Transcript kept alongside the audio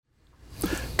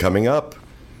Coming up,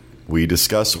 we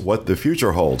discuss what the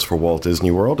future holds for Walt Disney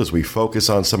World as we focus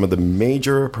on some of the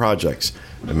major projects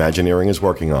Imagineering is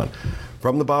working on.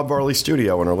 From the Bob Varley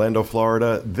Studio in Orlando,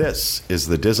 Florida, this is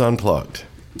the Diz Unplugged.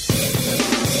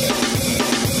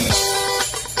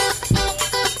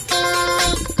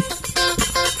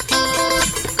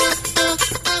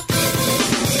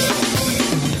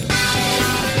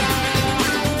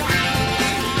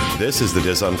 This is the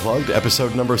Diz Unplugged,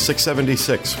 episode number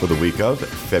 676 for the week of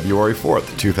February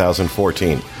 4th,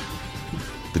 2014.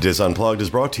 The Diz Unplugged is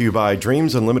brought to you by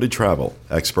Dreams Unlimited Travel,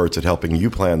 experts at helping you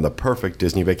plan the perfect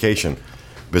Disney vacation.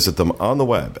 Visit them on the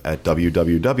web at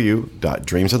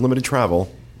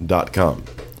www.dreamsunlimitedtravel.com.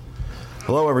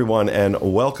 Hello, everyone, and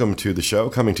welcome to the show,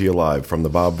 coming to you live from the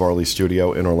Bob Varley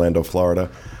Studio in Orlando, Florida.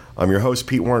 I'm your host,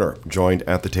 Pete Werner, joined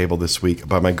at the table this week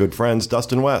by my good friends,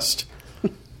 Dustin West.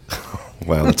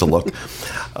 Wow, that's a look.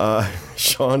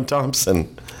 Sean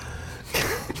Thompson.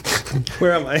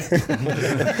 Where am I?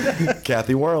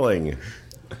 Kathy Whirling.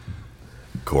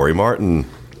 Corey Martin.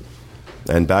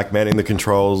 And back manning the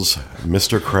controls,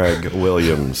 Mr. Craig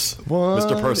Williams.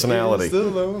 Mr. Personality. Is the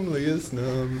loneliest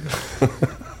number.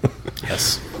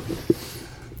 Yes.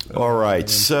 All right,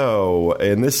 so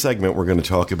in this segment, we're going to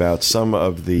talk about some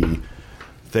of the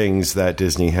things that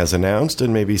Disney has announced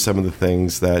and maybe some of the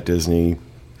things that Disney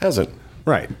hasn't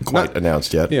quite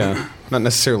announced yet. Yeah, not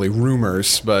necessarily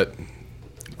rumors, but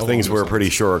things we're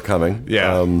pretty sure are coming.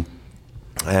 Yeah.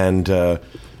 And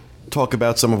talk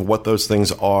about some of what those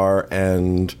things are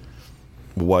and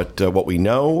what we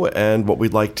know and what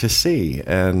we'd like to see.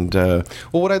 And well,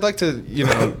 what I'd like to,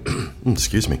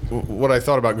 excuse me. What I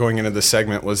thought about going into this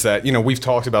segment was that, we've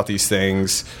talked about these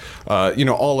things,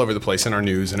 all over the place in our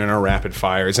news and in our rapid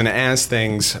fires. And as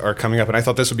things are coming up, and I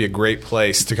thought this would be a great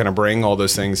place to kind of bring all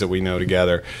those things that we know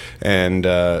together and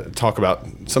talk about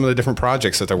some of the different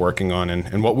projects that they're working on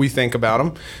and what we think about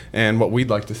them and what we'd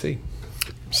like to see.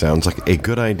 Sounds like a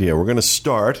good idea. We're going to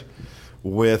start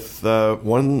with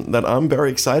one that I'm very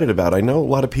excited about. I know a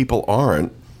lot of people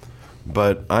aren't,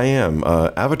 but I am.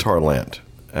 Avatar Land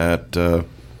at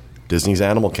Disney's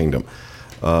Animal Kingdom.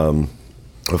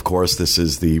 Of course, this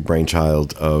is the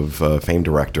brainchild of famed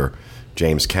director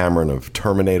James Cameron of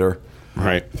Terminator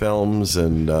films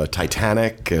and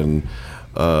Titanic, and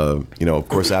of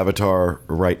course, Avatar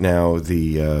right now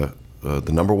the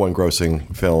number one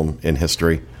grossing film in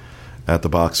history at the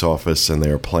box office, and they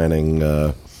are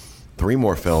planning 3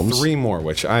 more films. 3 more,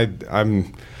 which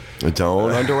I'm...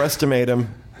 Don't underestimate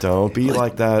him. Don't be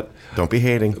like that. Don't be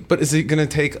hating. But is it going to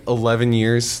take 11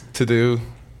 years to do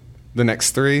the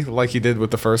next 3 like he did with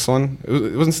the first one?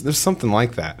 There's something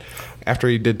like that. After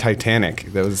he did Titanic,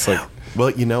 that was like...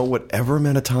 Well, whatever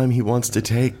amount of time he wants to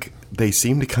take, they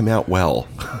seem to come out well.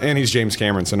 And he's James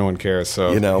Cameron, so no one cares.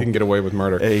 So he can get away with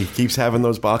murder. He keeps having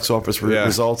those box office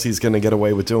results. He's going to get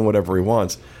away with doing whatever he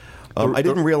wants. I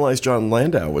didn't realize John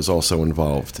Landau was also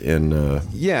involved in...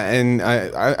 Yeah, and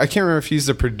I can't remember if he's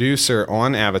the producer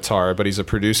on Avatar, but he's a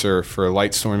producer for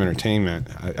Lightstorm Entertainment.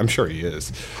 I'm sure he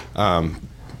is. But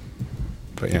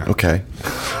yeah. Okay.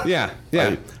 Yeah.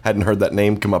 I hadn't heard that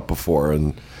name come up before,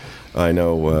 and I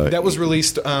know... that was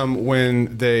released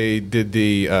when they did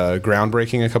the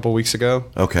groundbreaking a couple weeks ago.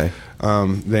 Okay.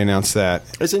 They announced that.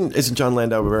 Isn't John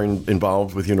Landau very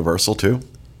involved with Universal, too?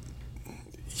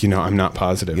 I'm not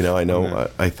positive. I know.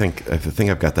 I think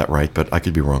I've got that right, but I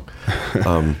could be wrong.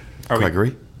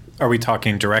 Gregory? Are we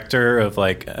talking director of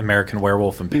like American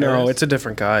Werewolf in Paris? No, it's a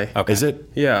different guy. Okay. Is it?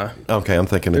 Yeah. Okay, I'm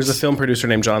thinking There's a film producer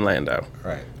named John Landau.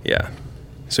 Right. Yeah.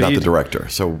 So not the director.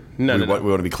 So No. we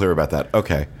want to be clear about that.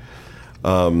 Okay.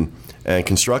 And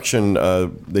construction,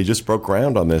 they just broke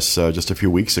ground on this just a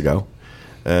few weeks ago,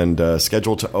 and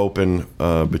scheduled to open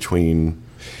between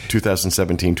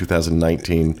 2017,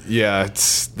 2019. Yeah,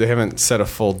 they haven't set a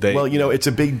full date. Well, it's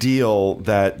a big deal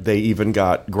that they even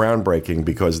got groundbreaking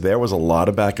because there was a lot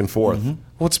of back and forth. Mm-hmm.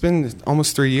 Well, it's been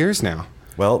almost 3 years now.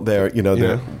 Well, the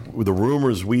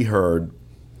rumors we heard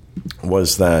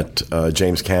was that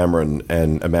James Cameron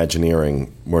and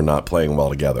Imagineering were not playing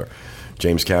well together.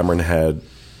 James Cameron had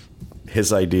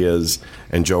his ideas,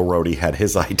 and Joe Rohde had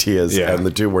his ideas, and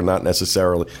the two were not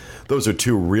necessarily... Those are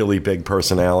 2 really big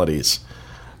personalities.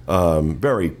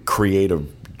 Very creative,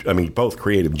 both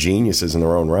creative geniuses in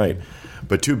their own right,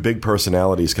 but 2 big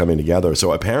personalities coming together.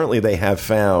 So apparently they have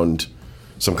found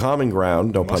some common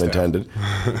ground, no pun intended,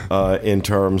 in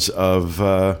terms of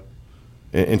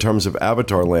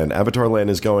Avatar Land. Avatar Land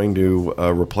is going to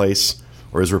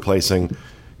is replacing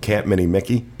Camp Mini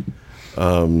Mickey,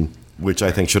 which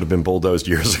I think should have been bulldozed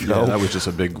years ago. Yeah, that was just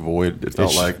a big void, it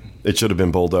felt like. It should have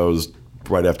been bulldozed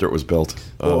right after it was built.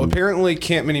 Well, apparently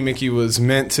Camp Mini Mickey was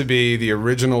meant to be the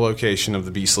original location of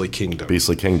the Beastly Kingdom.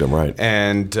 Beastly Kingdom, right.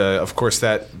 And, of course,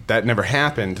 that never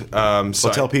happened.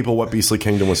 So tell people what Beastly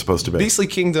Kingdom was supposed to be. Beastly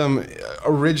Kingdom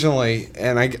originally,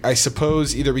 and I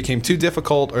suppose either became too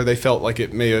difficult or they felt like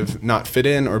it may have not fit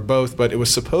in or both, but it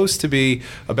was supposed to be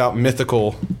about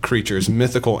mythical creatures,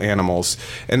 mythical animals.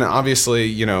 And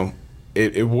obviously,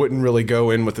 it wouldn't really go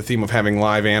in with the theme of having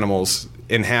live animals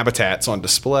in habitats on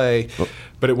display,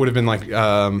 but it would have been like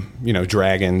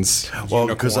dragons. Well,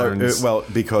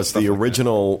 because the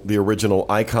original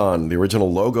icon, the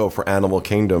original logo for Animal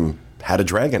Kingdom had a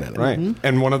dragon in it, right? Mm-hmm.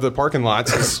 And one of the parking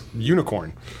lots is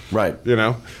unicorn, right?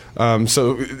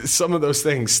 So some of those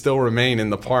things still remain in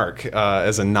the park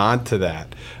as a nod to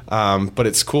that. But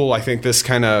it's cool. I think this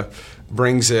kind of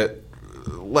brings it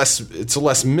less. It's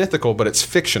less mythical, but it's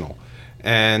fictional.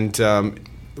 And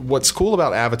what's cool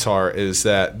about Avatar is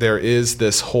that there is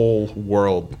this whole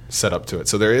world set up to it.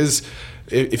 So there is,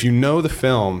 if you know the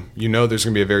film, there's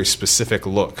going to be a very specific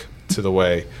look to the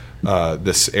way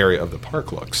this area of the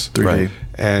park looks. 3D. Right.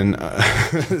 And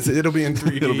it'll be in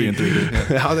 3D. It'll be in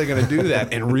 3D. How are they going to do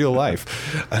that in real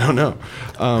life? I don't know.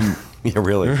 Yeah,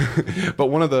 really. But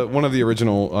one of the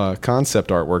original concept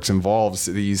artworks involves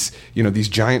these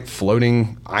giant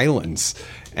floating islands,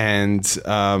 and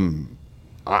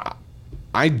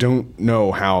I don't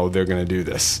know how they're going to do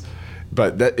this,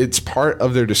 but it's part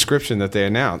of their description that they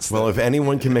announced. Well, if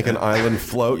anyone can make an island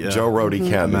float, Joe Rohde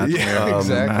can.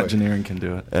 Exactly. Imagineering can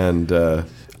do it. And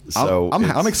so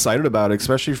I'm excited about it,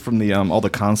 especially from the all the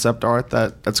concept art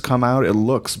that's come out. It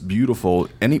looks beautiful.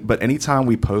 But anytime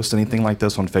we post anything like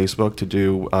this on Facebook to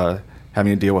do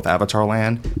having to deal with Avatar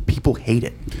Land, people hate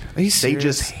it. Are you serious? They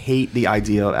just hate the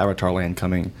idea of Avatar Land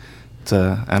coming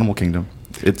to Animal Kingdom.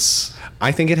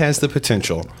 I think it has the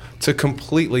potential to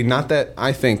completely, not that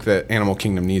I think that Animal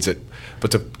Kingdom needs it,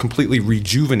 but to completely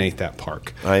rejuvenate that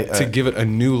park, to give it a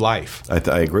new life.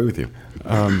 I agree with you.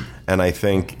 And I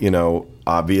think,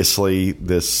 obviously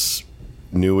this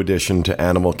new addition to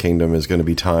Animal Kingdom is going to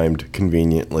be timed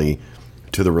conveniently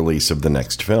to the release of the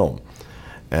next film.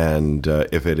 And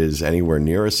if it is anywhere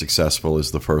near as successful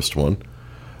as the first one,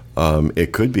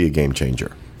 it could be a game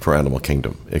changer for Animal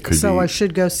Kingdom. It could. So I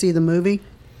should go see the movie?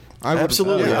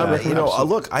 Absolutely.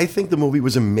 Look, I think the movie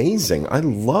was amazing. I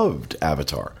loved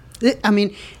Avatar.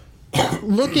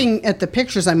 Looking at the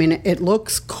pictures, it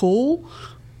looks cool,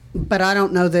 but I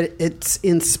don't know that it's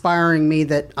inspiring me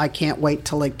that I can't wait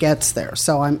till it gets there.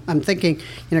 So I'm thinking,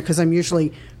 because I'm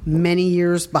usually many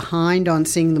years behind on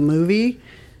seeing the movie,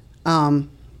 but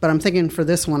I'm thinking for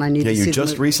this one I need to see the movie. You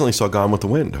just recently saw Gone with the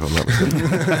Wind, if I'm not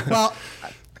mistaken. Well,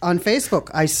 on Facebook,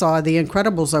 I saw The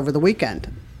Incredibles over the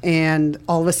weekend. And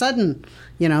all of a sudden,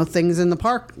 things in the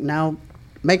park now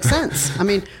make sense.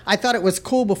 I thought it was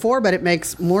cool before, but it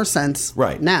makes more sense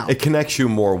now. It connects you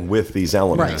more with these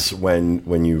elements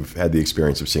when you've had the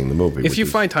experience of seeing the movie. If you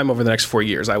find time over the next 4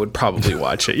 years, I would probably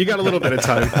watch it. You got a little bit of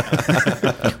time.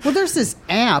 Well, there's this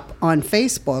app on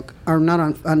Facebook, or not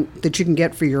on that you can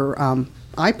get for your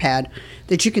iPad,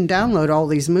 that you can download all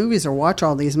these movies or watch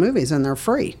all these movies, and they're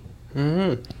free.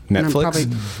 Mm-hmm. Netflix? I think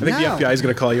the FBI is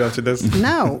going to call you after this.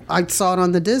 No, I saw it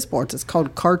on the Disboards. It's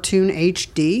called Cartoon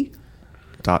HD.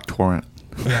 .torrent.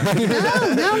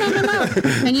 No.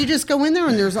 And you just go in there,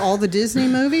 and there's all the Disney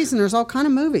movies, and there's all kind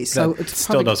of movies. So it it's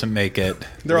still doesn't make it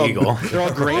they're legal. They're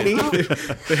all grainy.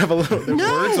 They have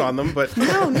words on them, but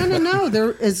no.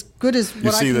 They're as good as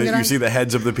what I can get on. You see the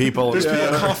heads of the people. There's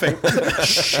people coughing.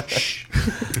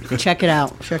 Check it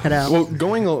out. Well,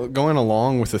 going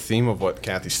along with the theme of what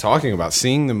Kathy's talking about,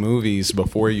 seeing the movies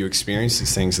before you experience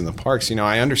these things in the parks,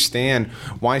 I understand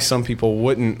why some people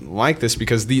wouldn't like this,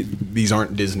 because these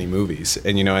aren't Disney movies.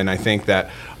 And I think that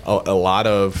a lot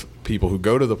of people who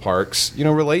go to the parks,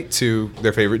 relate to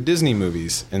their favorite Disney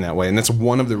movies in that way, and that's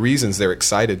one of the reasons they're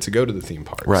excited to go to the theme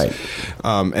parks. Right.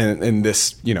 And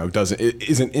this,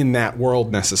 isn't in that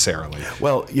world necessarily.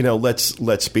 Well,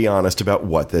 let's be honest about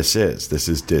what this is. This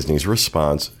is Disney's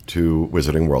response to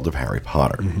Wizarding World of Harry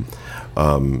Potter.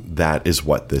 Mm-hmm. That is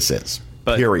what this is.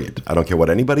 Period. I don't care what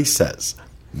anybody says.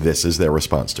 This is their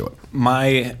response to it.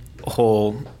 My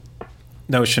whole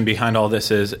notion behind all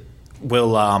this is,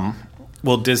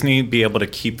 will Disney be able to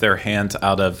keep their hands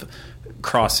out of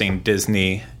crossing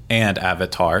Disney and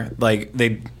Avatar? Like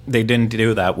they didn't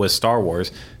do that with Star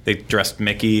Wars. They dressed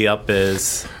Mickey up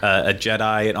as a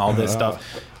Jedi and all this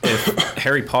stuff. If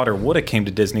Harry Potter would have came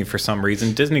to Disney for some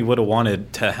reason, Disney would have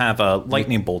wanted to have a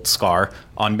lightning bolt scar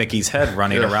on Mickey's head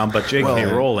running around, but J.K.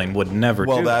 Rowling would never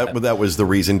do that. Well, that was the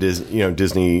reason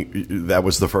Disney, that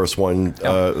was the first one,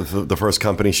 the first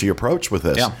company she approached with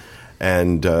this. Yeah.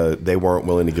 and they weren't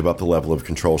willing to give up the level of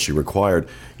control she required.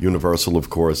 Universal, of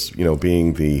course,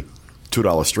 being the $2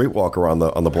 streetwalker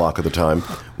on the block at the time,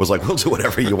 was like, we'll do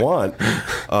whatever you want,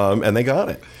 and they got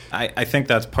it. I think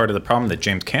that's part of the problem that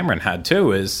James Cameron had,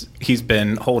 too, is he's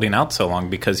been holding out so long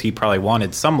because he probably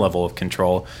wanted some level of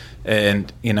control.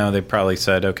 And, they probably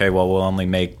said, okay, well, we'll only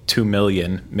make 2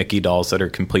 million Mickey dolls that are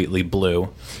completely blue,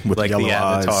 with like yellow the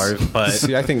eyes. Avatar. But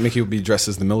See, I think Mickey would be dressed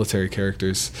as the military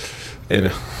characters.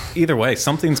 either way,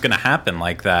 something's going to happen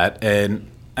like that. And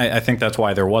I think that's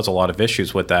why there was a lot of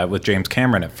issues with that with James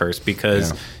Cameron at first,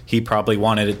 because he probably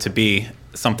wanted it to be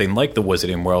something like the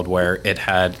Wizarding World, where it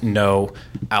had no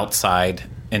outside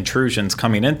intrusions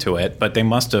coming into it, but they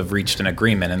must have reached an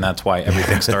agreement, and that's why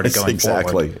everything started going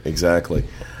forward. Exactly.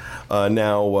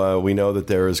 Now we know that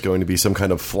there is going to be some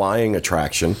kind of flying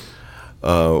attraction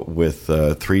with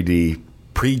 3D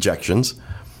projections,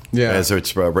 as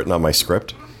it's written on my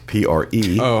script.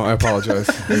 PRE. Oh, I apologize.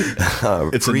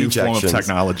 It's a new form of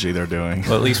technology they're doing.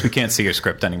 Well, at least we can't see your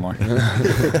script anymore.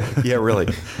 Yeah,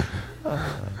 really.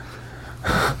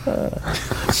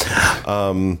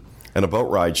 And a boat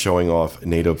ride showing off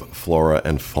native flora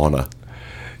and fauna.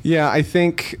 Yeah, I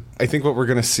think what we're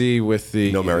going to see with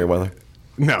the No Merryweather?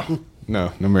 No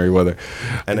Merryweather.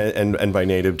 And by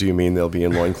native, do you mean they'll be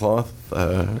in loincloth,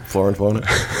 flora and fauna?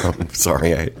 Oh,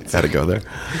 sorry, I had to go there.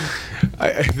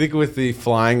 I think with the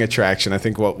flying attraction, I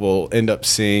think what we'll end up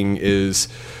seeing is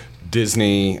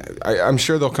Disney. I'm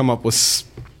sure they'll come up with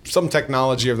some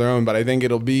technology of their own, but I think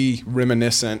it'll be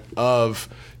reminiscent of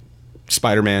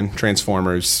Spider-Man,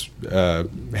 Transformers,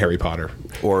 Harry Potter.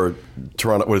 Or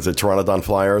Pteranodon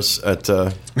Flyers at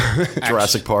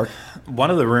Jurassic Park?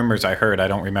 One of the rumors I heard, I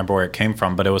don't remember where it came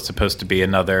from, but it was supposed to be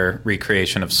another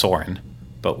recreation of Soarin',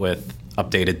 but with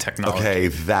updated technology. Okay,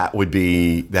 that would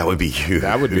be huge.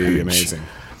 That would be amazing.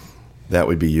 That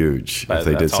would be huge But if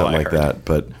they did that's all something I like heard. that.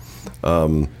 But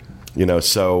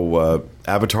so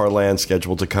Avatar Land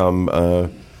scheduled to come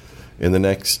in the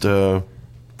next 3,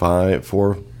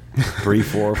 4,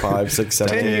 5, 6,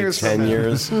 7, 10 8, years 10 from now.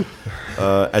 years.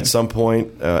 At some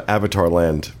point, Avatar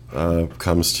Land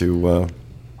comes to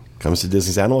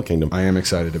Disney's Animal Kingdom. I am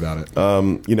excited about it.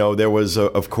 There was,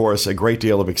 of course, a great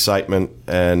deal of excitement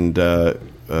and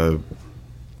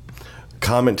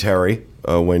commentary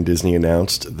when Disney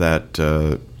announced that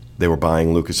they were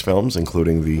buying Lucasfilms,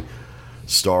 including the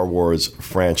Star Wars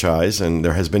franchise. And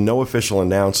there has been no official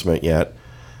announcement yet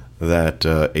that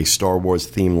a Star Wars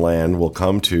themed land will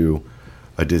come to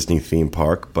a Disney theme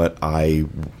park. But I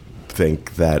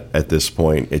think that at this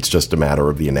point, it's just a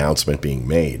matter of the announcement being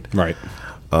made. Right.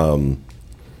 And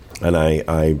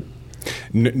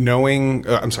knowing,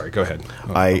 I'm sorry. Go ahead.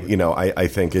 I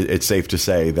think it's safe to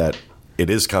say that it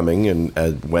is coming,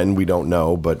 and when we don't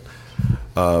know. But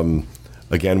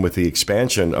again, with the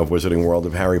expansion of Wizarding World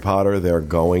of Harry Potter, they're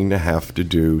going to have to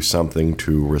do something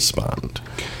to respond.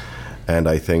 And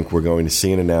I think we're going to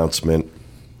see an announcement,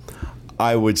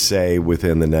 I would say,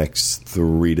 within the next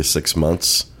 3 to 6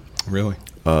 months. Really?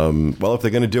 Well, if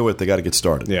they're going to do it, they got to get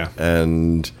started. Yeah.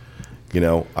 And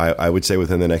I would say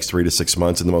within the next 3 to 6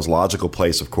 months, and the most logical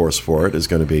place, of course, for it is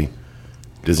going to be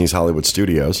Disney's Hollywood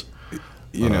Studios.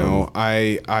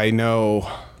 I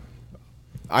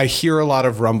hear a lot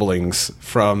of rumblings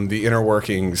from the inner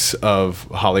workings of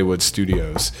Hollywood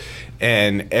Studios,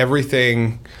 and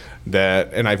everything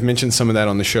that, and I've mentioned some of that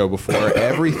on the show before,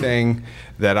 everything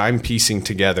that I'm piecing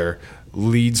together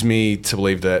leads me to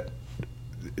believe that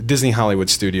Disney Hollywood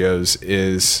Studios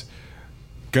is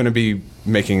going to be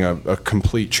making a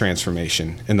complete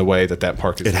transformation in the way that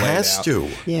park is laid out. It has to.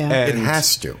 Yeah. It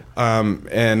has to.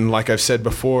 And like I've said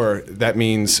before, that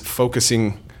means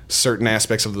focusing certain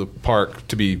aspects of the park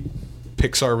to be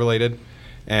Pixar related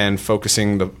and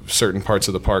focusing the certain parts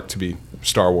of the park to be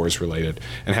Star Wars related,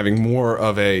 and having more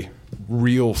of a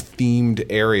real themed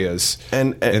areas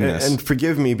in this. And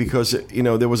forgive me, because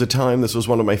there was a time this was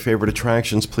one of my favorite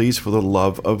attractions. Please, for the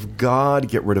love of God,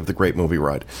 get rid of the Great Movie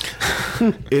Ride.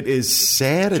 It is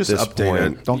sad Just at this update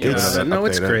point. it. Don't get rid of it. No,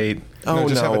 it's Update it. great. Oh,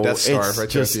 just have a no, Death Star it's right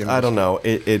there at just, the I don't know.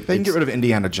 They can get rid of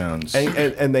Indiana Jones.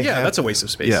 And they have, That's a waste of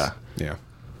space. Yeah. Yeah.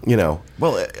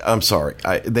 Well, I'm sorry.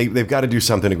 They've got to do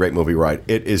something to Great Movie Ride.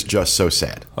 It is just so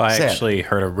sad. Well, I Sad. actually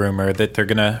heard a rumor that they're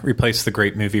going to replace the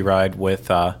Great Movie Ride with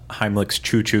Heimlich's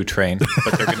Choo Choo Train,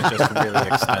 but they're going to just really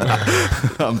extend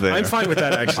it. I'm there. I'm fine with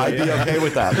that, actually. I'd be okay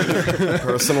with that.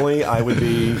 Personally, I would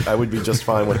be just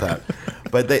fine with that.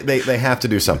 But they have to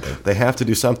do something. They have to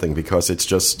do something, because it's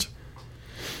just,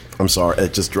 I'm sorry,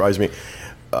 it just drives me.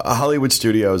 Hollywood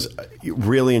Studios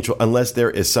really enjoy, unless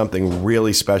there is something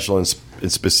really special and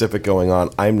specific going on,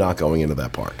 I'm not going into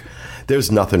that park. There's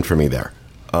nothing for me there.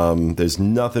 There's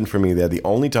nothing for me there. The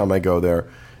only time I go there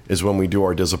is when we do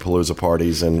our Disneypalooza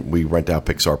parties and we rent out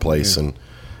Pixar Place and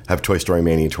have Toy Story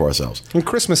Mania to ourselves. And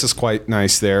Christmas is quite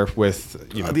nice there with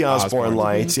The Osborne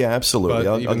lights. Yeah, absolutely. But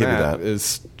I'll even give you that.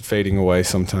 is fading away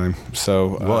sometime.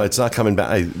 So Well, it's not coming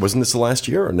back. Wasn't this the last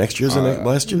year or next year's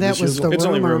last year? That This was year's the It's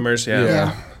only rumor. rumors,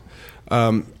 yeah.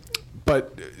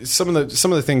 But some of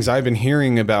the things I've been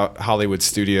hearing about Hollywood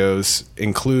studios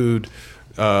include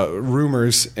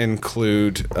rumors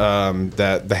include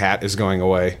that the hat is going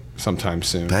away sometime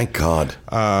soon. Thank God.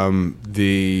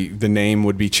 The name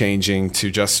would be changing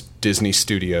to just Disney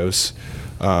Studios.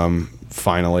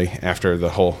 Finally, after the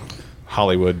whole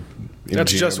Hollywood.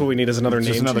 That's just what we need is another name.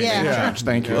 Just another Yeah. name change.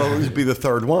 Thank you. Well, it would be the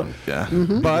third one. Yeah.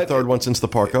 But the third one since the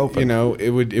park opened.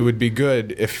 It would be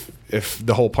good if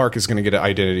the whole park is going to get an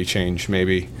identity change,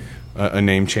 maybe a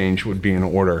name change would be in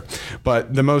order.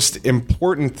 But the most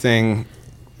important thing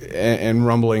and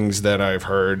rumblings that I've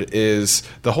heard is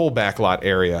the whole backlot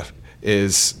area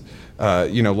is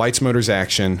Lights, Motors,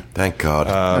 Action. Thank God.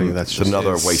 that's It's just-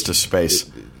 another waste of space.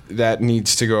 That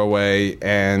needs to go away,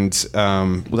 and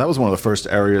Well, that was one of the first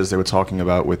areas they were talking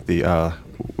about with the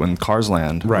when Cars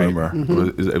Land Right. rumor.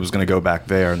 It was going to go back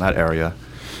there in that area.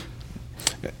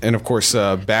 and of course,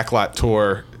 Backlot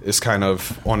Tour is kind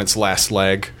of on its last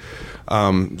leg.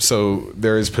 So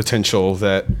there is potential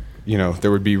that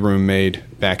there would be room made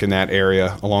back in that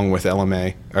area, along with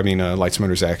LMA. I mean, Lights,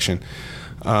 Motors, Action.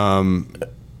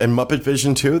 And Muppet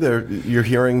Vision too. You're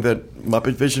hearing that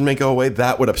Muppet Vision may go away.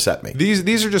 That would upset me.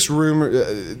 These are just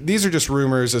these are just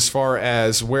rumors as far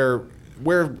as where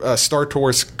Star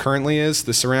Tours currently is.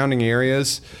 The surrounding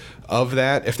areas of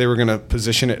that, if they were going to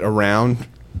position it around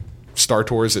Star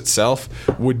Tours itself,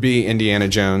 would be Indiana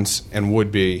Jones and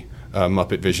would be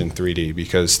Muppet Vision 3D,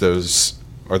 because those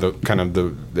are the kind of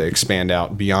the expand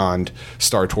out beyond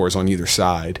Star Tours on either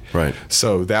side. Right.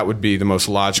 So that would be the most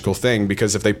logical thing,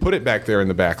 because if they put it back there in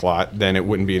the back lot, then it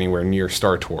wouldn't be anywhere near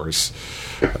Star Tours.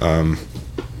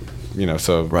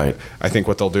 So Right. I think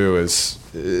what they'll do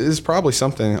is probably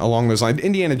something along those lines.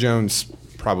 Indiana Jones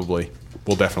probably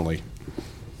will definitely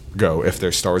go if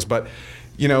there's Star Wars. But,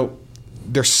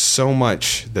 there's so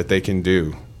much that they can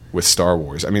do with Star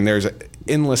Wars. I mean, there's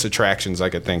endless attractions I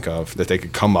could think of that they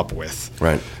could come up with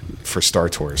for Star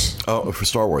Tours. Oh, for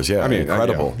Star Wars, yeah. I mean,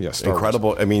 incredible. Star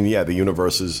incredible. I mean, the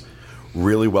universe is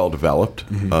really well developed.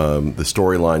 Mm-hmm. The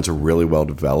storylines are really well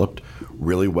developed,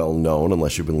 really well known,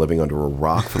 unless you've been living under a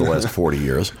rock for the last 40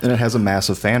 years. And it has a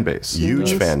massive fan base.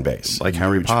 Huge fan base. Like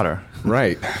Harry Potter.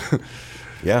 Right.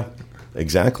 Yeah,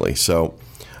 exactly. So,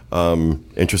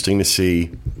 interesting to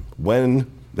see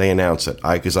when they announce it.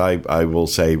 Because I will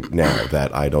say now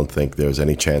that I don't think there's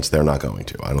any chance they're not going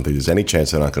to. I don't think there's any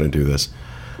chance they're not going to do this.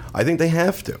 I think they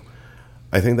have to.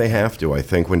 I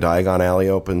think when Diagon Alley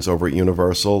opens over at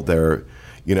Universal,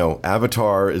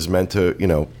 Avatar is meant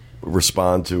to,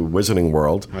 respond to Wizarding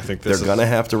World. I think they're going to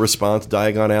have to respond to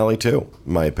Diagon Alley too,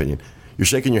 in my opinion. You're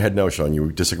shaking your head no, Sean.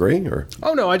 You disagree? Or?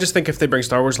 Oh, no, I just think if they bring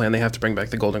Star Wars Land, they have to bring back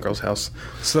the Golden Girls house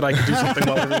so that I can do something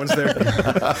while everyone's there.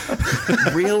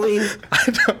 Really?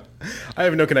 I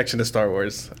have no connection to Star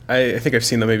Wars. I think I've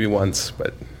seen them maybe once,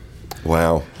 but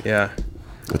Wow. yeah.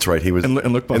 That's right. He was And look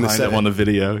in the behind him on the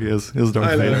video. He has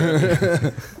Darth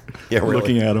Vader Yeah, really.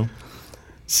 looking at him.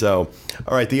 So,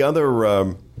 all right. The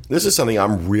other, this is something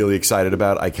I'm really excited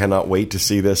about. I cannot wait to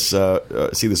see this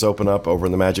open up over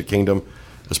in the Magic Kingdom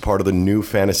as part of the new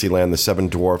Fantasyland, the Seven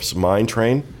Dwarfs Mine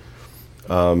Train.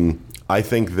 I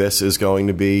think this is going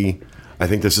to make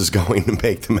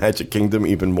the Magic Kingdom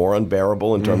even more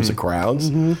unbearable in terms of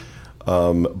crowds.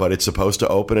 But it's supposed to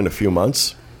open in a few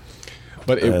months.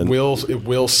 But it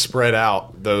will spread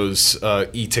out those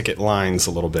e-ticket lines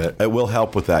a little bit. It will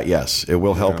help with that, yes. It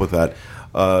will help with that.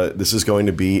 This is going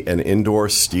to be an indoor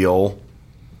steel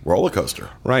roller coaster.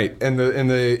 Right. And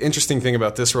the interesting thing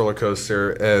about this roller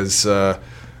coaster, as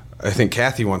I think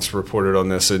Kathy once reported on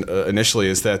this initially,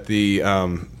 is that the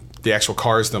actual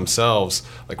cars themselves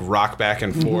rock back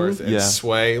and forth and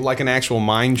sway like an actual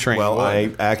mine train. Well, would.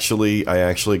 I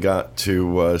actually got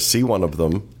to see one of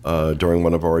them during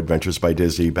one of our Adventures by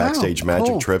Disney backstage magic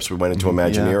cool. trips. We went into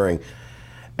Imagineering,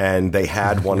 and they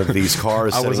had one of these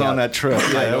cars. I was sitting on out. that trip.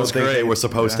 I don't think they were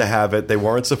supposed to have it. They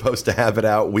weren't supposed to have it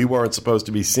out. We weren't supposed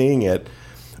to be seeing it,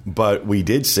 but we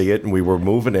did see it, and we were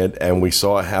moving it, and we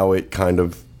saw how it kind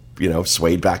of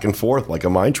swayed back and forth like a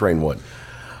mine train would.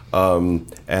 And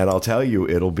I'll tell you,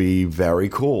 it'll be very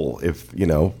cool if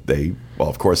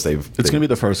of course It's going to be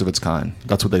the first of its kind.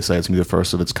 That's what they say. It's going to be the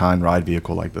first of its kind ride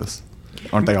vehicle like this.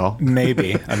 Aren't they all?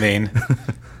 Maybe. I mean,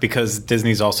 because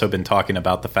Disney's also been talking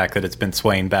about the fact that it's been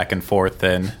swaying back and forth,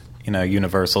 and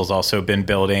Universal's also been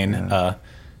building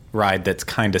ride that's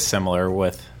kind of similar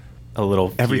with a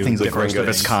little Everything's few the first of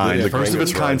its Gringotts. kind. The First of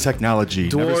its Gringotts kind ride. technology.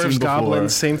 Never seen Dwarves, before.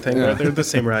 goblins, same thing. Right? They're the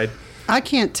same ride. I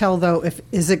can't tell though if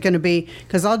is it going to be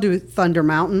because I'll do Thunder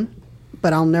Mountain,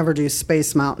 but I'll never do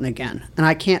Space Mountain again, and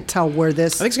I can't tell where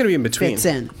this. I think it's going to be in between. Fits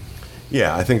in.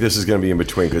 Yeah, I think this is going to be in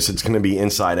between because it's going to be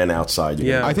inside and outside.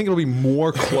 Yeah. I think it'll be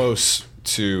more close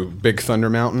to Big Thunder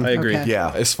Mountain. I agree. Okay.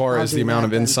 Yeah. As far I'll as do the amount that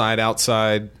of then. inside,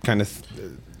 outside kind of.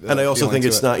 And I also feeling think to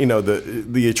it's it. not,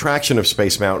 the attraction of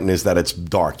Space Mountain is that it's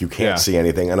dark. You can't Yeah. see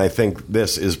anything. And I think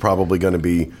this is probably going to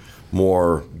be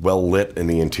more well lit in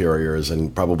the interiors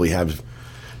and probably have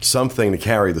something to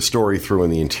carry the story through in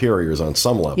the interiors on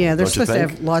some level. Yeah, they're don't you supposed to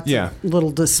think? have lots Yeah. of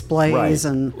little displays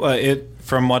Right. and. Well,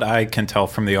 from what I can tell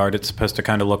from the art, it's supposed to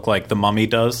kind of look like the Mummy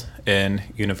does in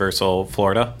Universal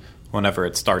Florida. Whenever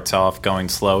it starts off going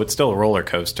slow, it's still a roller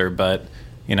coaster, but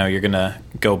you're gonna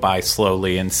go by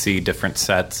slowly and see different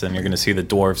sets, and you're gonna see the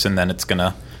dwarves, and then it's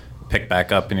gonna pick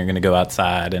back up, and you're gonna go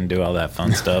outside and do all that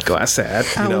fun stuff. Glass sad.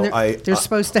 Oh, know, and they're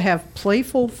supposed to have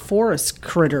playful forest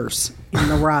critters in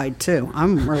the ride too.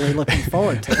 I'm really looking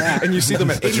forward to that. And you see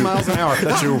them at 80 miles an hour.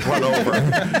 That you run over.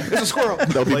 It's a squirrel.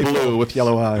 They'll be blue with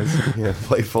yellow eyes. Yeah,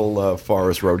 playful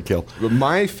forest roadkill.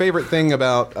 My favorite thing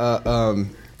about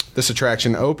this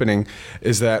attraction opening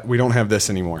is that we don't have this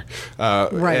anymore.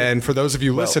 Right. And for those of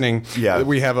you listening, yeah.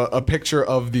 we have a picture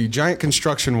of the giant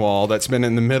construction wall that's been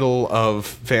in the middle of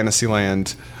Fantasyland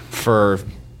for.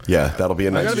 Yeah, that'll be a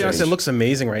I nice gotta be honest, it change. looks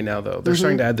amazing right now, though. They're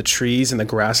starting to add the trees and the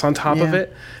grass on top of Yeah.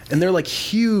 it, and they're like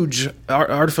huge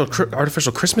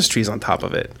artificial Christmas trees on top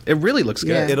of it. It really looks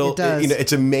good. Yeah. It'll, It does.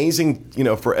 it's amazing,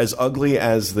 for as ugly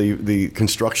as the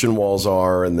construction walls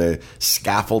are and the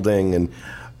scaffolding, and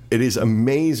it is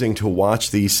amazing to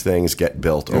watch these things get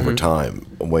built over time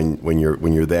when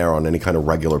you're there on any kind of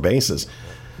regular basis.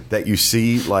 That you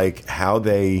see like how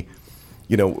they,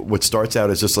 what starts out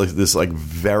as just like this like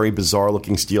very bizarre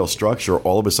looking steel structure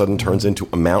all of a sudden turns into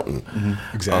a mountain.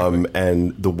 Exactly.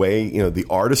 And the way, the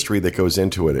artistry that goes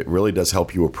into it, it really does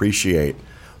help you appreciate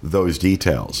those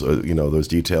details, those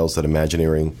details that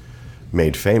Imagineering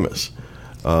made famous.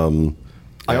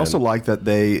 I also like that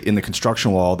in the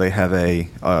construction wall, they have a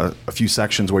few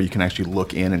sections where you can actually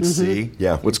look in and see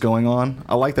Yeah. what's going on.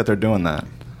 I like that they're doing that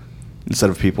instead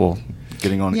of people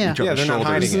getting on Yeah. each Yeah, other's they're not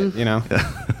shoulders. hiding it, you know?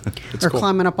 or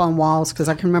climbing up on walls because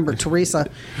I can remember Teresa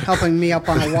helping me up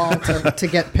on a wall to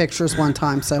get pictures one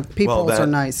time. So people that- are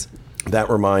nice. That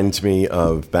reminds me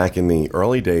of back in the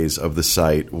early days of the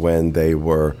site when they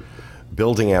were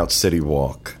building out City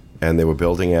Walk and they were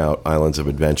building out Islands of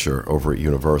Adventure over at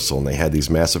Universal, and they had these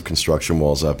massive construction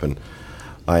walls up. And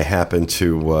I happened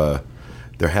to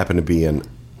there happened to be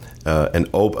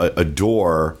a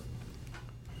door.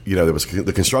 There was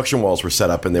the construction walls were set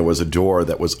up, and there was a door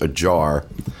that was ajar.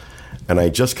 And I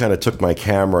just kind of took my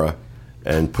camera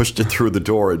and pushed it through the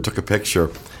door and took a picture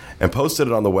and posted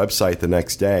it on the website the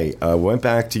next day. Went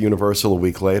back to Universal a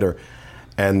week later,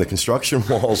 and the construction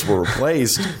walls were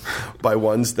replaced by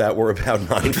ones that were about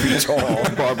 9 feet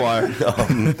tall. Barbed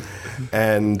wire.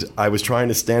 And I was trying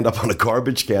to stand up on a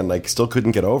garbage can, and I still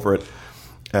couldn't get over it.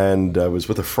 And I was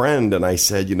with a friend, and I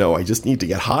said, I just need to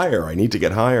get higher. I need to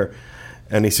get higher.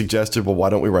 And he suggested, well, why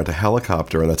don't we rent a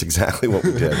helicopter? And that's exactly what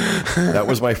we did. That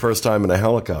was my first time in a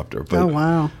helicopter. But, Oh,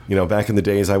 wow. Back in the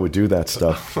days, I would do that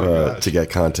stuff to get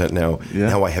content. Now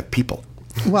I have people.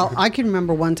 Well, I can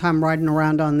remember one time riding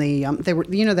around on the they were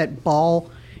that ball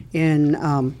in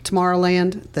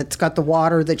Tomorrowland that's got the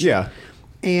water that you, Yeah.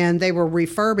 and they were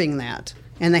refurbing that,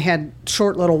 and they had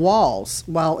short little walls.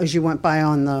 Well, as you went by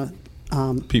on the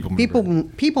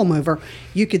people mover,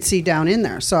 you could see down in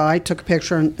there. So I took a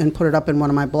picture and put it up in one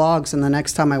of my blogs. And the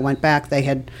next time I went back, they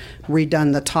had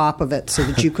redone the top of it so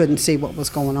that you couldn't see what was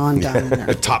going on down in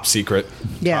there. Top secret.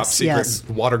 Yes, Top secret yes.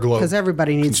 water globe. Because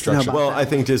everybody needs to know construction. about Well, that. I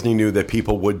think Disney knew that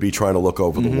people would be trying to look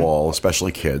over the wall,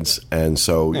 especially kids. And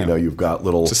so, you've got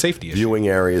little It's a safety issue. viewing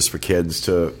areas for kids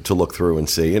to look through and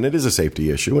see. And it is a safety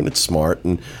issue, and it's smart.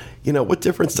 And, what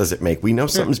difference does it make? We know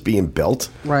something's being built.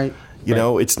 Right.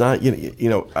 It's not,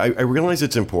 I realize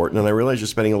it's important, and I realize you're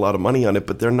spending a lot of money on it,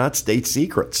 but they're not state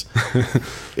secrets.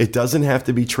 It doesn't have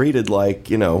to be treated like,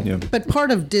 But part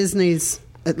of Disney's,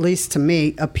 at least to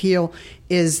me, appeal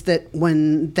is that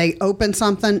when they open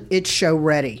something, it's show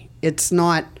ready. It's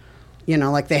not,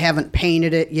 like they haven't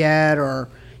painted it yet or,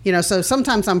 so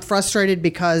sometimes I'm frustrated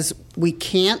because we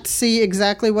can't see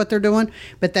exactly what they're doing.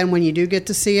 But then when you do get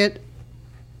to see it,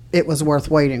 it was worth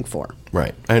waiting for.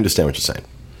 Right. I understand what you're saying.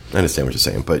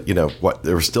 But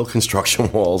there are still construction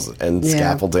walls and Yeah.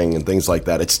 scaffolding and things like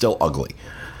that. It's still ugly.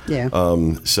 Yeah.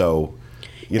 So,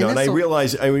 You know, and I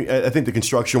realize I think the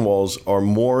construction walls are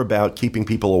more about keeping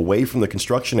people away from the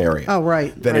construction area. Oh,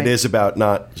 right, Than right. it is about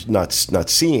not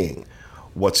seeing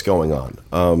what's going on.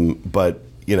 But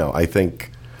you know, I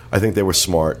think they were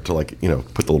smart to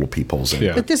put the little peepholes in.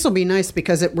 Yeah. But this will be nice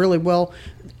because it really will,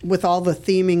 with all the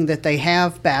theming that they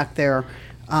have back there.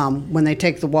 When they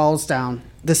take the walls down,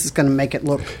 this is going to make it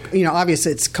look. You know,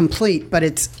 obviously it's complete, but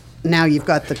it's now you've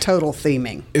got the total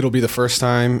theming. It'll be the first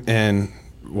time in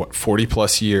 40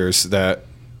 plus years that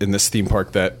in this theme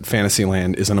park that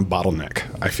Fantasyland isn't a bottleneck.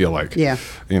 I feel like. Yeah.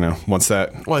 You know, once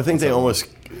that. Well, I think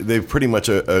they've pretty much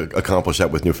accomplished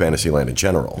that with New Fantasyland in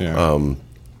general. Yeah.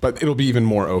 But it'll be even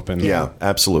more open. Yeah,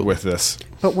 absolutely. With this.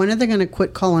 But when are they going to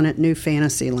quit calling it New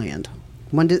Fantasyland?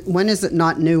 When is it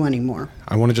not new anymore?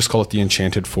 I want to just call it the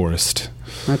Enchanted Forest.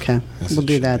 Okay, Yes, we'll it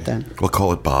do should that be. then. We'll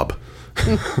call it Bob.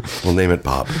 We'll name it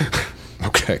Bob.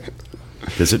 Okay.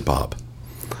 Visit Bob.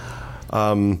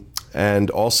 And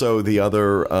also the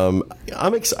other, I'm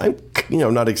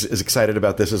not as excited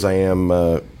about this as I am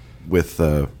with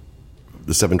the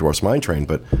Seven Dwarfs Mine Train,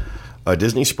 but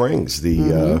Disney Springs,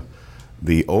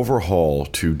 the overhaul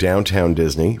to downtown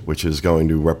Disney, which is going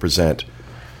to represent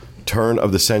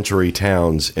turn-of-the-century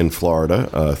towns in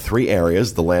Florida, 3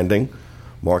 areas, the Landing,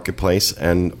 Marketplace,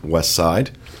 and West Side.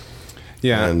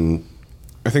 Yeah. And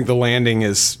I think the Landing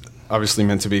is obviously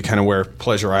meant to be kind of where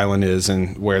Pleasure Island is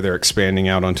and where they're expanding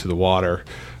out onto the water.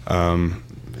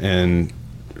 And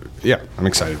yeah, I'm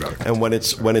excited about it. And when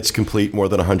it's complete, more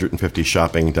than 150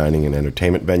 shopping, dining, and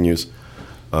entertainment venues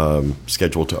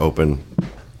scheduled to open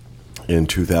in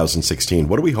 2016.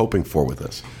 What are we hoping for with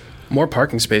this? More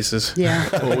parking spaces. Yeah.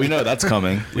 Well, we know that's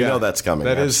coming. We know that's coming.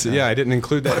 That is, I didn't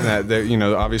include that in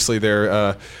that. Obviously,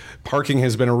 their parking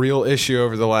has been a real issue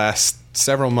over the last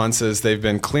several months as they've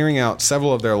been clearing out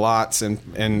several of their lots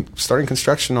and starting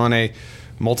construction on a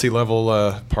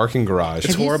multi-level parking garage.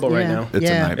 It's horrible right Yeah. now. It's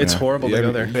a nightmare. It's horrible to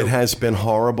go there. It has been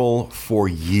horrible for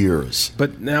years.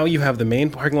 But now you have the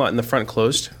main parking lot in the front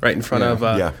closed, right in front of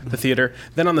Yeah. the theater.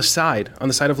 Then on the side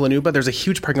of Lanuba, there's a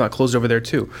huge parking lot closed over there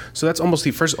too. So that's almost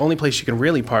the only place you can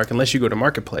really park unless you go to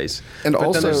Marketplace. And but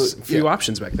also, then there's few yeah.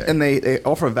 options back there. And they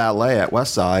offer valet at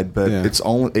West Side, but Yeah. it's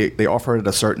only they offer it at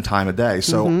a certain time of day.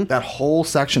 So that whole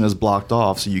section is blocked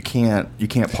off, so you can't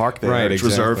park there. Right, It's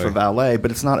reserved for exactly. valet, but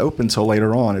it's not open till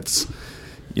later on. It's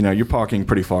you're parking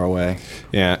pretty far away.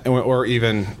 Yeah, or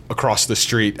even across the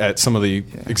street at some of the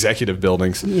executive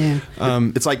buildings. Yeah.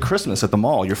 It's like Christmas at the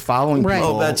mall. You're following Right.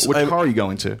 people. Oh, that's- Which I'm- car are you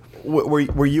going to?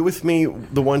 Were you with me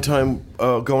the one time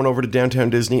going over to downtown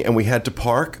Disney and we had to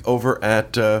park over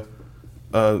at Team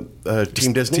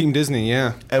Disney? Team Disney,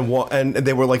 yeah. And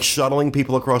they were like shuttling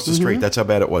people across the street. That's how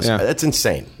bad it was. Yeah. That's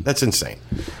insane. That's insane.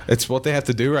 It's what they have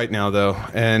to do right now, though.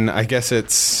 And I guess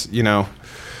it's,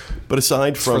 But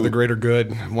aside for from the greater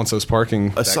good once those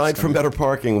parking... aside from better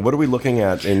parking, what are we looking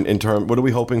at in term? What are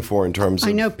we hoping for in terms of?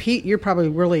 I know, Pete, you're probably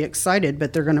really excited,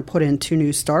 but they're going to put in 2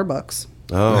 new Starbucks.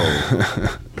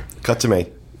 Oh, cut to me.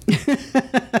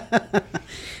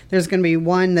 There's going to be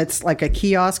one that's like a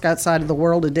kiosk outside of the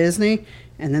World of Disney,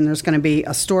 and then there's going to be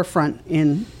a storefront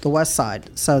in the West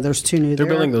Side. So there's 2 new They're there.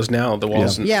 building those now, the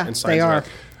walls and, Yeah, and they signs are. up.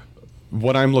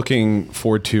 What I'm looking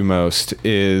forward to most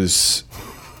is...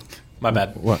 My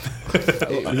bad. What?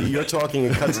 You're talking.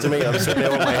 It cuts to me. I'm sitting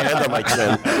there with my hand on my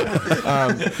chin.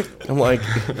 I'm like,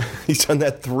 he's done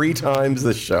that 3 times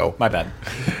this show. My bad.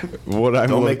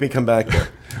 Don't make me come back there.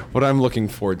 What I'm looking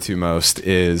forward to most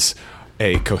is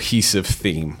a cohesive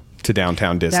theme to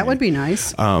downtown Disney. That would be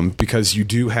nice. Because you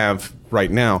do have, right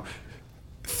now,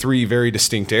 3 very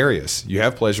distinct areas. You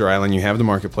have Pleasure Island, you have the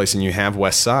Marketplace, and you have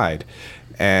West Side.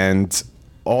 And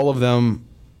all of them,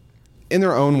 in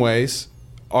their own ways,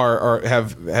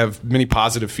 have many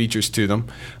positive features to them,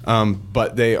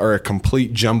 but they are a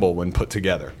complete jumble when put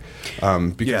together.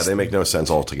 Yeah, they make no sense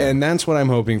altogether. And that's what I'm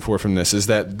hoping for from this, is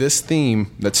that this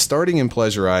theme that's starting in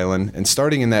Pleasure Island and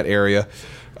starting in that area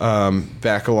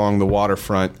back along the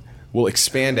waterfront will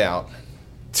expand out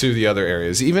to the other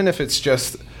areas, even if it's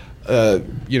just paint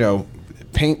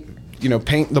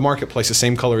the Marketplace the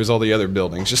same color as all the other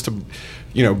buildings, just to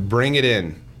bring it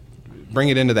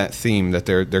into that theme that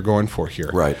they're going for here.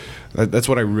 Right. That's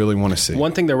what I really want to see.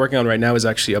 One thing they're working on right now is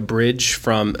actually a bridge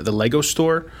from the Lego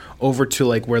store over to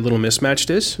like where Little Mismatched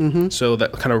is. Mm-hmm. So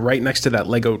that kind of right next to that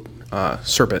Lego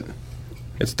serpent.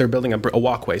 They're building a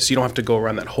walkway, so you don't have to go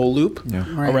around that whole loop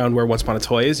Right. around where Once Upon a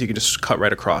Toy is. You can just cut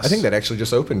right across. I think that actually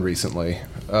just opened recently.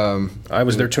 I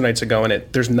was there 2 nights ago, and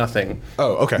there's nothing.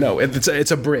 Oh, okay. No,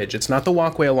 it's a bridge. It's not the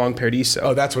walkway along Paradiso.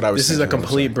 Oh, that's what I was This is a thinking,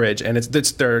 complete I'm bridge, and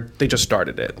they just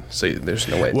started it, so there's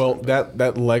no way. Well,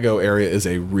 that Lego area is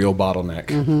a real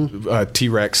bottleneck.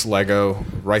 T-Rex Lego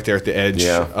right there at the edge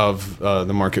of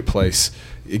the marketplace.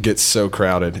 It gets so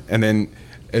crowded. And then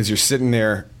as you're sitting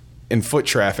there in foot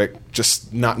traffic,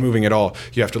 just not moving at all,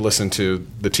 you have to listen to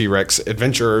the T-Rex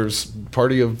Adventurers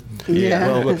Party of... Yeah.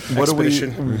 Well, what are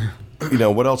we?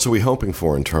 What else are we hoping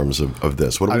for in terms of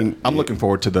this? What are we? I'm looking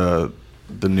forward to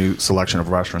the new selection of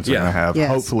restaurants they're Yeah. going to have. Yes.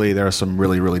 Hopefully, there are some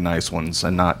really, really nice ones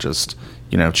and not just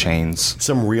chains.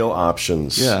 Some real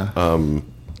options. Yeah. Some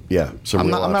I'm real not really.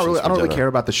 options I don't for really dinner. care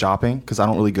about the shopping because I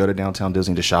don't really go to downtown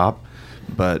Disney to shop.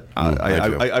 But I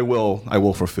do. I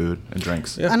will for food and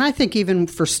drinks. Yeah. And I think even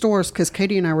for stores, because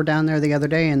Katie and I were down there the other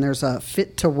day, and there's a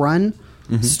Fit to Run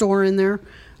store in there.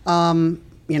 I'm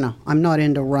not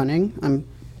into running. I'm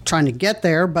trying to get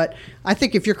there, but I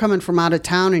think if you're coming from out of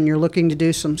town and you're looking to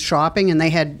do some shopping, and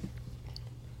they had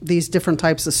these different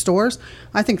types of stores,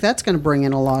 I think that's going to bring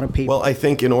in a lot of people. Well, I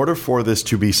think in order for this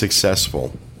to be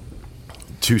successful,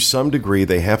 to some degree,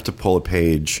 they have to pull a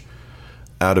page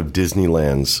out of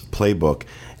Disneyland's playbook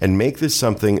and make this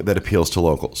something that appeals to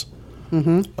locals.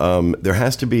 There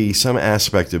has to be some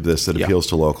aspect of this that appeals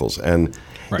to locals, and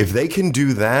if they can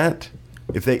do that,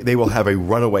 if they will have a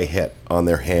runaway hit on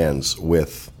their hands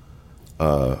with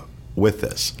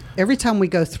this. Every time we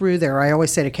go through there, I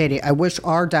always say to Katie, I wish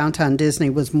our downtown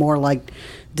Disney was more like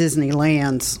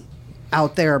Disneyland's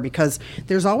out there, because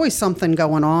there's always something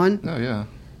going on. Oh yeah.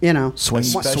 Swing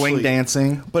Swing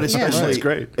dancing. But especially, That's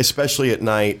great. especially at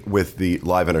night with the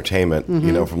live entertainment,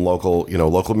 from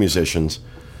local musicians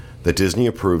that Disney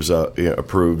approves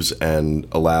and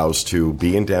allows to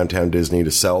be in downtown Disney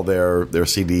to sell their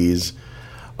CDs.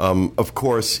 Of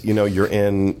course, you're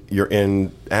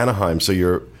in Anaheim, so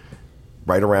you're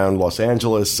right around Los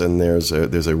Angeles, and there's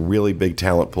a really big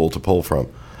talent pool to pull from.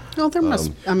 Well, there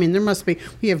must be.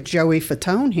 We have Joey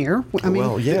Fatone here.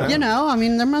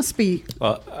 There must be.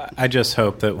 Well, I just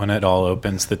hope that when it all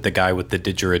opens, that the guy with the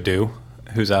didgeridoo,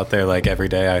 who's out there like every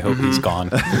day, I hope he's gone,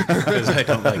 because I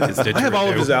don't like his didgeridoo. I have all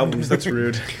of his albums. That's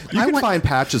rude. You can find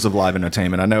patches of live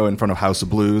entertainment. I know in front of House of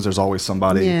Blues, there's always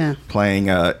somebody playing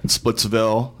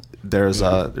Splitsville. There's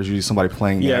usually somebody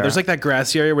playing there. Yeah, there's like that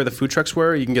grassy area where the food trucks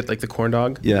were. You can get like the corn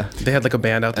dog. Yeah. They had like a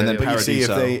band out there. And then But you see,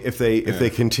 Paradiso. if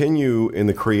they continue in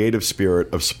the creative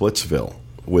spirit of Splitsville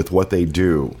with what they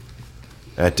do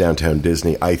at downtown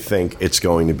Disney, I think it's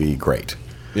going to be great.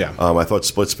 Yeah. I thought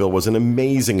Splitsville was an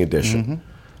amazing addition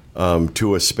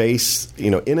to a space,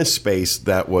 in a space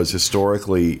that was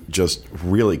historically just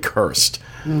really cursed.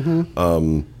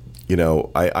 I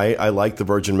liked the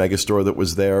Virgin Megastore that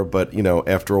was there, but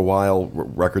after a while,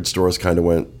 record stores kind of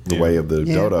went the way of the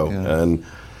dodo, and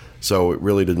so it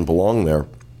really didn't belong there.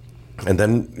 And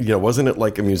then, wasn't it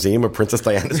like a museum of Princess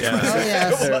Diana's? Oh,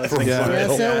 yes. Yes, it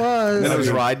was. And then it was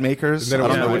Ride Makers. I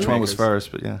don't know which one was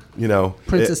first, but yeah.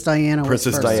 Princess Diana was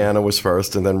first. Diana was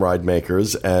first, and then Ride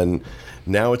Makers, and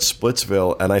now it's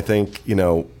Splitsville. And I think,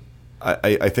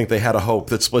 I think they had a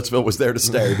hope that Splitsville was there to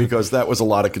stay, because that was a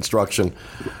lot of construction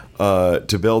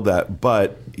to build that.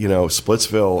 But,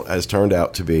 Splitsville has turned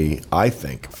out to be, I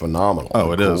think, phenomenal.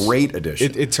 Oh, it is. Great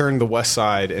addition. It turned the West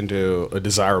Side into a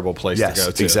desirable place Yes, to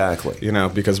go to. exactly.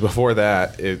 Because before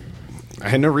that, I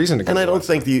had no reason to go. And to I the don't West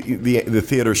think the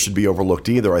theaters should be overlooked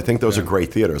either. I think those are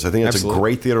great theaters. I think it's Absolutely. a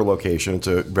great theater location. It's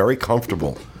a very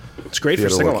comfortable It's great for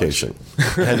theater sing-alongs. location.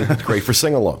 And it's great for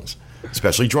sing-alongs.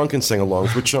 Especially drunken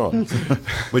sing-alongs with Sean,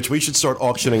 which we should start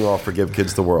auctioning off for Give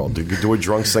Kids the World. Do a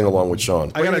drunk sing-along with Sean.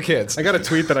 Bring the kids. I got a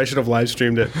tweet that I should have live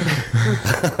streamed it.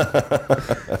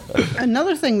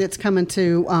 Another thing that's coming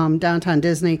to downtown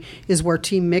Disney is where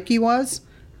Team Mickey was.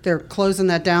 They're closing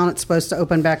that down. It's supposed to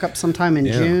open back up sometime in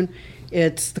June.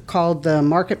 It's called the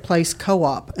Marketplace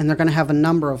Co-op, and they're going to have a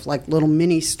number of like little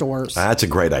mini stores. That's a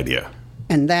great idea.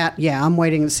 And that, I'm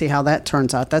waiting to see how that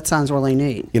turns out. That sounds really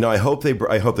neat. I hope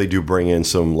they do bring in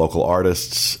some local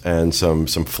artists and some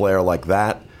flair like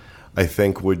that. I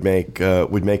think would make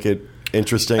it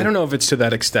interesting. I don't know if it's to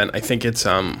that extent. I think it's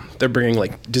they're bringing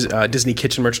like Disney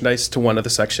kitchen merchandise to one of the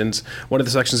sections. One of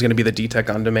the sections is going to be the D-Tech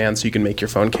on demand, so you can make your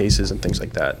phone cases and things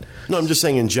like that. No, I'm just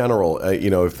saying in general.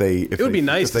 If it would be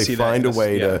nice if they to see find that. a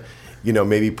way to,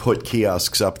 maybe put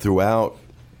kiosks up throughout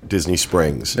Disney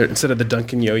Springs. Instead of the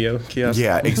Dunkin' Yo-Yo kiosk.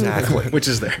 Yeah, exactly. Which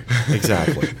is there.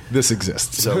 Exactly. This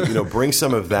exists. So bring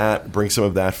some of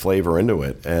that flavor into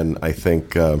it, and I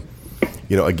think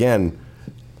again,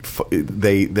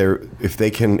 if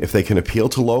they can appeal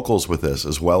to locals with this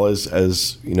as well as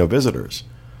visitors,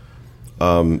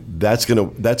 that's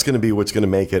gonna be what's gonna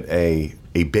make it a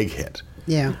big hit.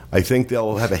 Yeah. I think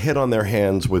they'll have a hit on their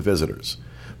hands with visitors,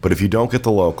 but if you don't get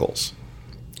the locals,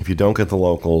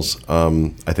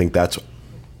 I think that's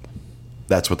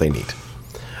what they need.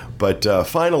 But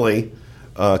finally,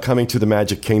 coming to the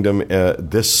Magic Kingdom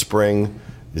this spring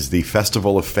is the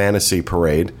Festival of Fantasy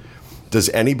Parade. Does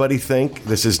anybody think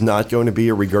this is not going to be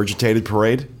a regurgitated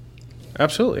parade?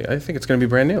 Absolutely. I think it's going to be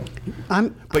brand new.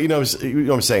 But you know what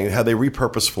I'm saying, how they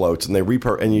repurpose floats and they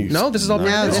No, this is all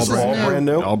brand new. This is all new. brand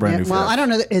new. All brand new. Well, floats. I don't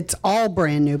know that it's all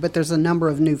brand new, but there's a number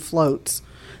of new floats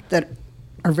that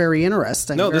are very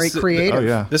interesting, very creative. Oh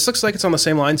yeah. This looks like it's on the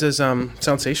same lines as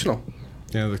Sensational.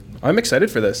 Yeah, I'm excited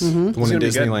for this. the one in gonna be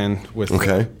good. Disneyland with.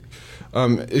 Okay.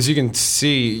 As you can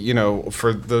see,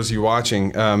 for those of you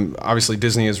watching, obviously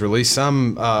Disney has released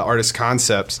some artist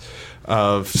concepts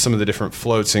of some of the different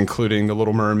floats, including the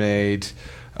Little Mermaid,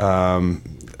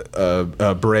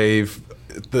 Brave.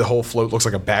 The whole float looks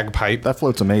like a bagpipe. That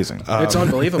float's amazing. It's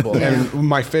unbelievable. And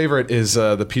my favorite is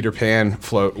the Peter Pan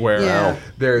float, where Yeah.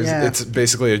 it's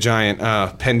basically a giant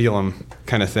pendulum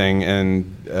kind of thing,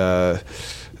 and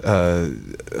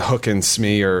Hook and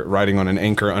Smee are riding on an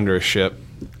anchor under a ship.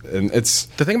 And it's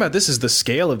The thing about this is the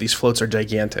scale of these floats are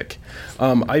gigantic.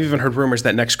 I've even heard rumors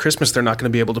that next Christmas they're not going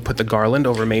to be able to put the garland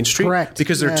over Main Street Correct.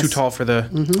 because they're Yes. too tall for the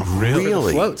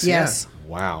Really? floats. Yes.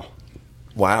 wow.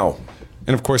 Wow.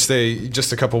 And of course, they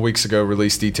just a couple weeks ago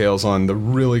released details on the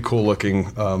really cool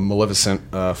looking Maleficent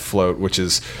float, which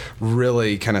is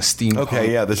really kind of steampunk.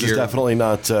 Okay, yeah, this is gear. definitely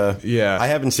not. Yeah. I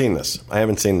haven't seen this.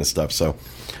 Stuff. So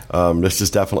this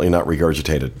is definitely not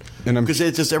regurgitated. And I'm- because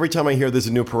it's just every time I hear there's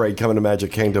a new parade coming to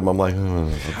Magic Kingdom, I'm like, oh,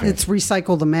 okay. It's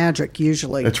recycle the magic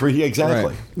usually. It's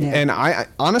exactly. Right. Yeah. And I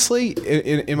honestly,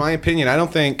 in my opinion, I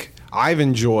don't think I've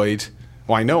enjoyed.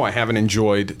 Well, I know I haven't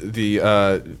enjoyed the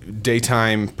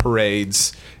daytime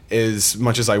parades as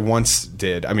much as I once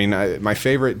did. I mean, my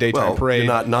favorite daytime Well, parade.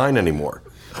 you're not 9 anymore.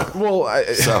 Well,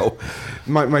 So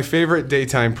my favorite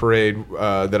daytime parade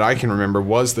that I can remember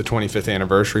was the 25th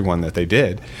anniversary one that they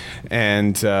did,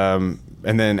 and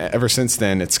then ever since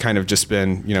then it's kind of just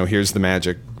been here's the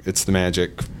magic, it's the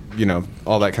magic,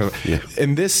 all that kind of. Yeah.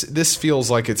 And this feels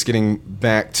like it's getting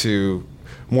back to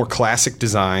more classic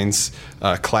designs,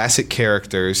 classic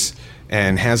characters,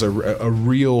 and has a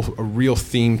real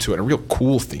theme to it, a real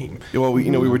cool theme. well, we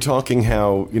were talking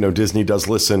how Disney does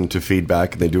listen to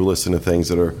feedback. They do listen to things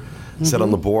that are set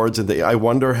on the boards, and I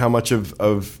wonder how much of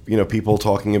people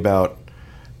talking about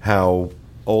how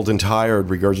old and tired,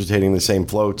 regurgitating the same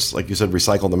floats, like you said,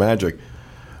 recycle the magic,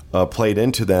 played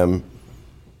into them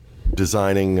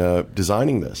designing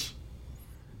this.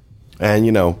 And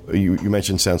you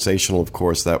mentioned Sensational, of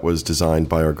course. That was designed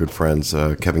by our good friends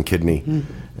Kevin Kidney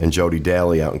and Jody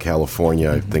Daly out in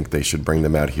California. I think they should bring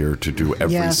them out here to do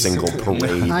every Yes. single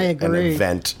parade I and agree.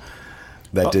 event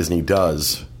that Disney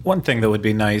does. One thing that would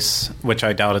be nice, which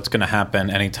I doubt it's going to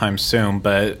happen anytime soon,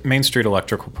 but Main Street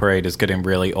Electrical Parade is getting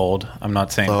really old. I'm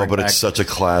not saying Oh, bring but back, it's such a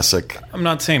classic. I'm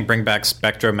not saying bring back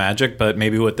Spectra Magic, but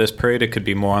maybe with this parade it could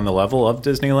be more on the level of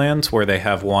Disneyland's, where they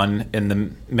have one in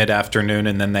the mid-afternoon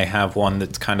and then they have one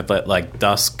that's kind of at like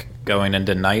dusk going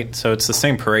into night. So it's the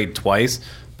same parade twice,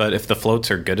 but if the floats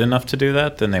are good enough to do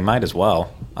that, then they might as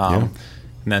well. And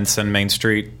then send Main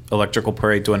Street Electrical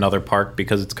Parade to another park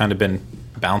because it's kind of been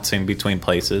bouncing between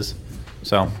places.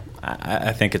 So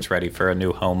I think it's ready for a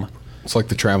new home. It's like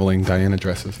the traveling Diana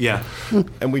dresses. Yeah.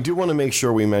 And we do want to make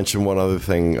sure we mention one other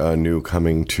thing new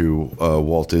coming to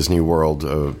Walt Disney World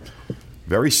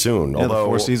very soon. Yeah, the Although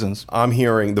Four Seasons. I'm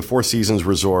hearing the Four Seasons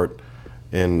Resort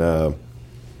in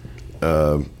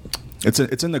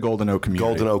It's in the Golden Oak community.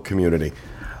 Golden Oak community.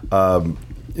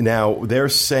 Now, they're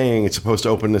saying it's supposed to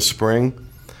open this spring,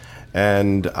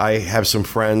 and I have some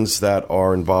friends that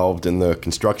are involved in the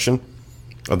construction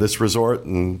of this resort,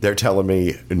 and they're telling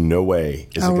me, no way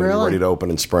is it going to be really? ready to open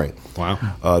in spring. Wow.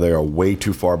 They are way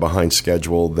too far behind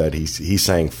schedule that he's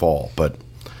saying fall, but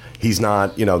he's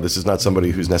not, this is not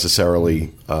somebody who's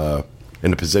necessarily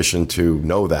in a position to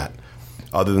know that,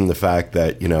 other than the fact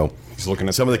that, He's looking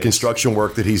at some of the dates. construction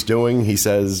work that he's doing, he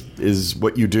says, is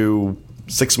what you do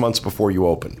 6 months before you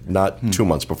open, not 2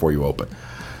 months before you open.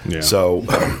 Yeah. So,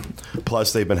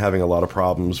 plus they've been having a lot of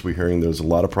problems. We're hearing there's a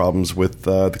lot of problems with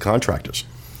the contractors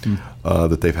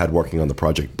that they've had working on the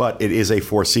project. But it is a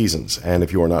Four Seasons, and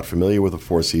if you are not familiar with the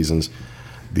Four Seasons,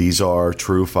 these are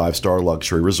true 5-star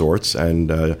luxury resorts,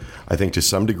 and I think to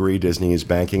some degree Disney is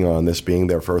banking on this being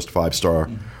their first 5-star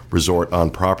resort on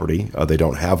property. They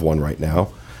don't have one right now.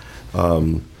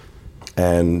 And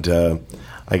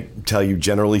I tell you,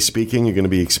 generally speaking, you're going to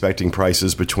be expecting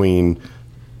prices between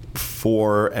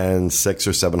 $400 and $600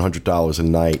 or $700 a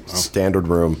night, standard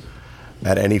room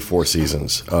at any Four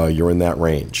Seasons. You're in that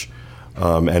range,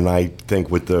 and I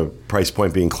think with the price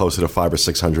point being closer to $500 or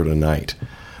 $600 a night,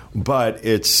 but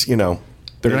it's they're going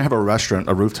to have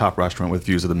a rooftop restaurant with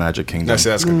views of the Magic Kingdom. That's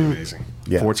going to be amazing.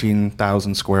 Yeah.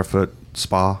 14,000 square foot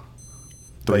spa.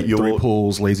 But Three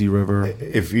pools, lazy river.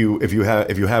 If you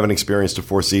haven't experienced a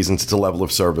Four Seasons, it's a level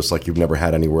of service like you've never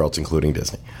had anywhere else, including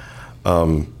Disney. I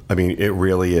mean, it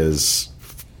really is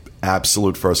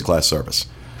absolute first class service.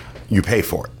 You pay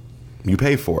for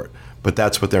it. But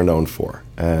that's what they're known for.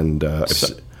 And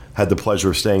I've had the pleasure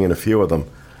of staying in a few of them,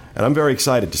 and I'm very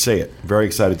excited to see it. Very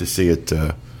excited to see it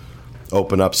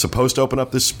open up. Supposed to open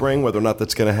up this spring. Whether or not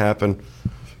that's going to happen,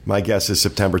 my guess is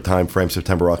September timeframe,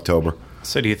 September, October.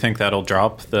 So do you think that'll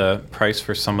drop the price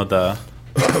for some of the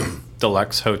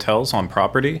deluxe hotels on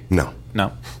property? No.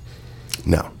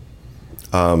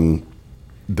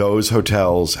 Those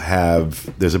hotels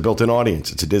there's a built-in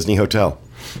audience. It's a Disney hotel.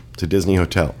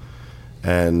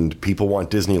 And people want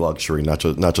Disney luxury, not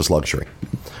just luxury.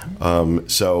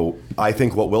 So I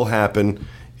think what will happen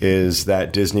is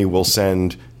that Disney will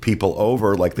send people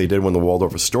over, like they did when the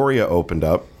Waldorf Astoria opened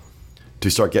up, to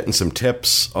start getting some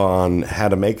tips on how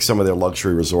to make some of their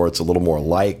luxury resorts a little more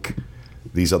like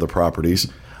these other properties.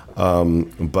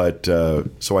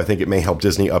 So I think it may help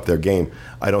Disney up their game.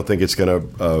 I don't think it's going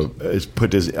to put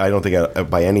Disney. I don't think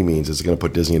by any means it's going to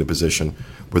put Disney in a position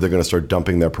where they're going to start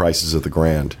dumping their prices at the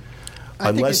Grand,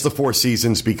 unless the Four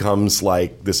Seasons becomes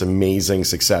like this amazing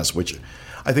success, which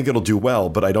I think it'll do well.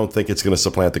 But I don't think it's going to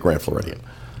supplant the Grand Floridian.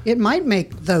 It might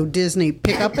make, though, Disney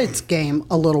pick up its game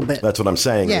a little bit. That's what I'm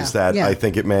saying, is that I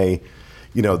think it may,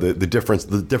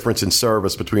 the difference in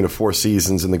service between a Four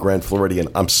Seasons and the Grand Floridian,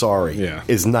 I'm sorry,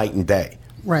 is night and day.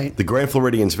 Right. The Grand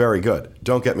Floridian's very good.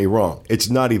 Don't get me wrong.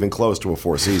 It's not even close to a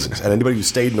Four Seasons. And anybody who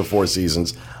stayed in the Four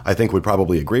Seasons, I think, would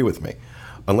probably agree with me.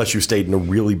 Unless you stayed in a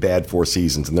really bad Four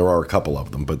Seasons, and there are a couple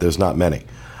of them, but there's not many.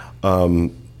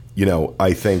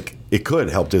 I think it could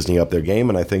help Disney up their game,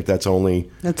 and I think that's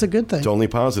a good thing. It's only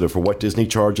positive. For what Disney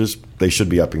charges, they should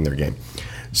be upping their game.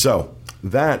 So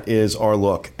that is our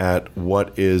look at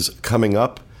what is coming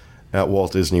up at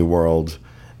Walt Disney World,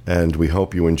 and we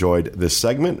hope you enjoyed this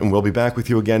segment, and we'll be back with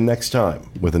you again next time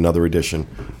with another edition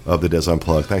of the Des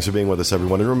Unplugged. Thanks for being with us,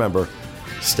 everyone, and remember,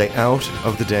 stay out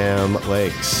of the damn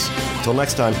lakes. Until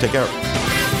next time, take care.